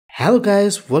Hello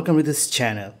guys, welcome to this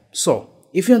channel. So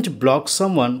if you want to block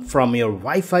someone from your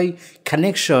Wi-Fi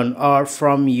connection or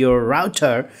from your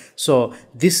router, so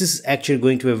this is actually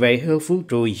going to be very helpful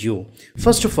to you.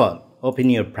 First of all, open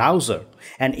your browser,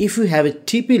 and if you have a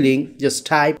TP link, just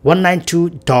type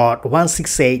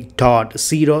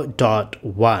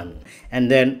 192.168.0.1 and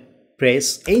then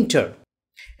press enter.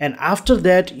 And after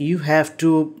that, you have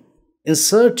to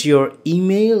insert your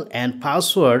email and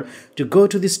password to go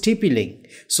to this TP link.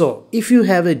 So if you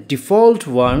have a default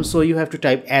one, so you have to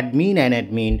type admin and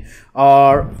admin,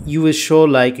 or you will show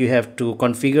like you have to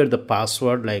configure the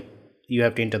password, like you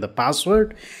have to enter the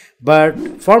password.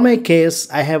 But for my case,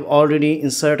 I have already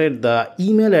inserted the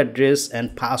email address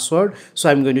and password,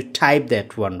 so I'm going to type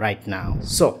that one right now.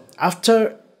 So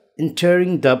after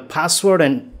entering the password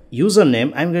and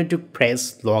username, I'm going to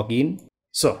press login.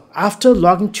 So after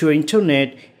logging to your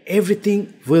internet,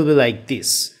 everything will be like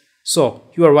this. So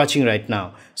you are watching right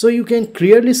now. So you can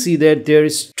clearly see that there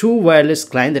is two wireless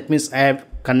clients. That means I have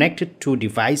connected two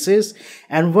devices,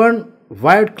 and one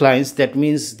wired clients. That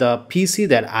means the PC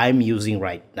that I'm using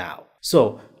right now.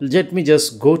 So let me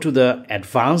just go to the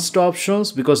advanced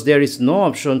options, because there is no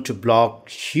option to block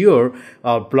here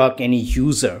or block any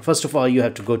user. First of all, you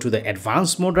have to go to the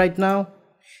advanced mode right now,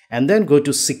 and then go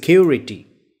to security.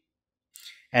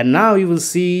 And now you will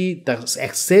see the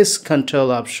access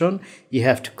control option. You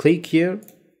have to click here.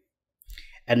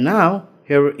 And now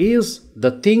here is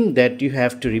the thing that you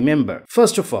have to remember.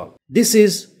 First of all, this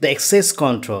is the access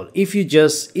control. If you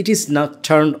it is not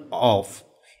turned off.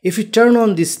 If you turn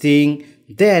on this thing,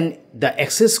 then the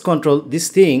access control, this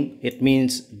thing, it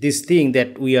means this thing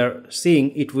that we are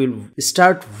seeing, it will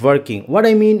start working. What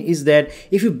I mean is that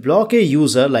if you block a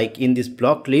user, like in this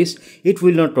block list, it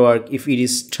will not work if it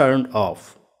is turned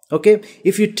off. Okay,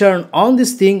 if you turn on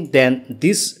this thing, then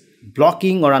this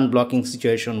blocking or unblocking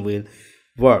situation will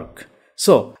work.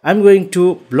 So I'm going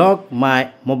to block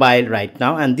my mobile right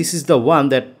now, and this is the one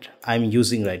that I'm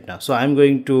using right now. So I'm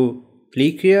going to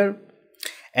click here,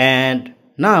 and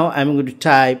now I'm going to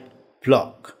type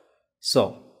block.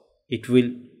 So it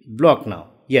will block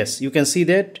now. Yes, you can see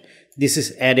that this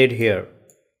is added here.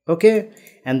 Okay,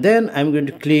 and then I'm going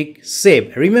to click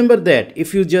save. Remember that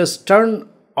if you just turn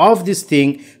off this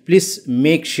thing, please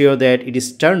make sure that it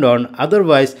is turned on,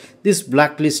 otherwise this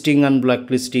blacklisting,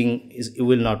 unblacklisting it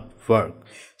will not work.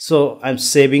 So I'm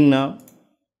saving now.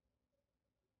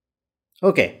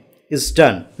 Okay, it's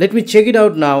done. Let me check it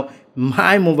out now.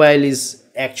 My mobile is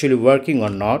actually working or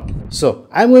not. So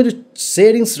I'm going to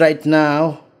settings right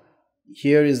now.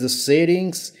 Here is the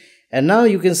settings, and now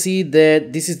you can see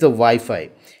that this is the Wi-Fi,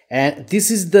 and this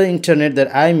is the internet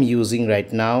that I'm using right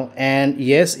now. And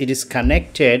yes, it is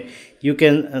connected. You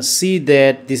can see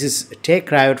that this is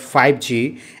Tech Riot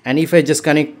 5G, and if I just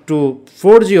connect to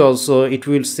 4G also, it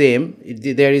will same.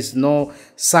 There is no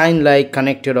sign like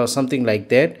connected or something like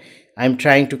that. I'm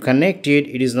trying to connect it,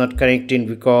 it is not connecting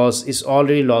because it's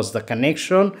already lost the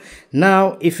connection.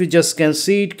 Now if you just can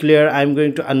see it clear, I'm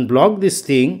going to unblock this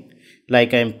thing.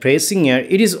 Like I'm pressing here,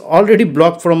 it is already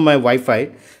blocked from my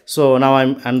Wi-Fi. So now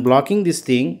I'm unblocking this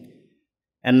thing,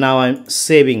 and now I'm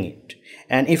saving it.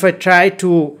 And if I try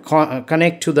to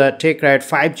connect to the Tech Riot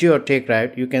 5G or Tech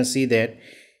Riot, you can see that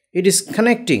it is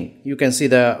connecting. You can see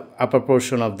the upper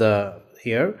portion of the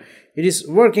here. It is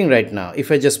working right now.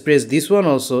 If I just press this one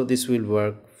also, this will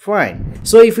work fine.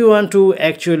 So if you want to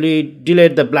actually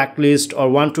delete the blacklist or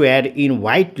want to add in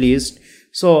whitelist,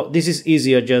 so this is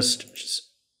easier. Just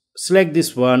select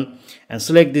this one and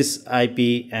select this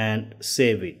IP and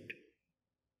save it.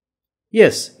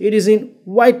 Yes, it is in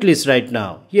whitelist right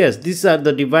now. Yes, these are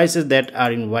the devices that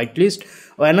are in whitelist.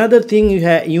 Another thing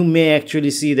you may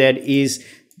actually see that is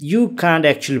you can't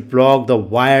actually block the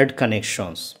wired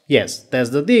connections. Yes,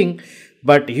 that's the thing,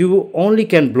 but you only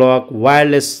can block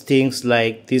wireless things,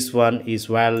 like this one is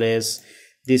wireless,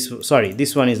 this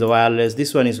one is the wireless,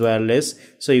 this one is wireless.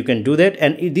 So you can do that,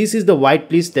 and this is the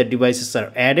whitelist that devices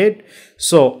are added.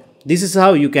 So this is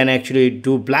how you can actually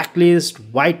do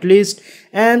blacklist, whitelist,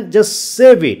 and just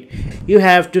save it. You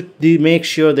have to make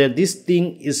sure that this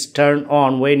thing is turned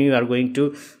on when you are going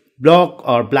to block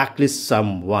or blacklist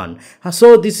someone.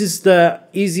 So this is the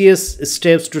easiest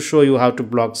steps to show you how to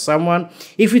block someone.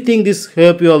 If you think this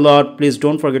helped you a lot, please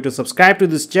don't forget to subscribe to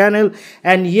this channel.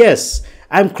 And yes,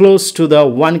 I'm close to the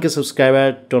 1K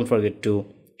subscriber. Don't forget to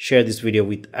share this video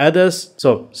with others.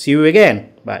 So see you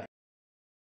again. Bye.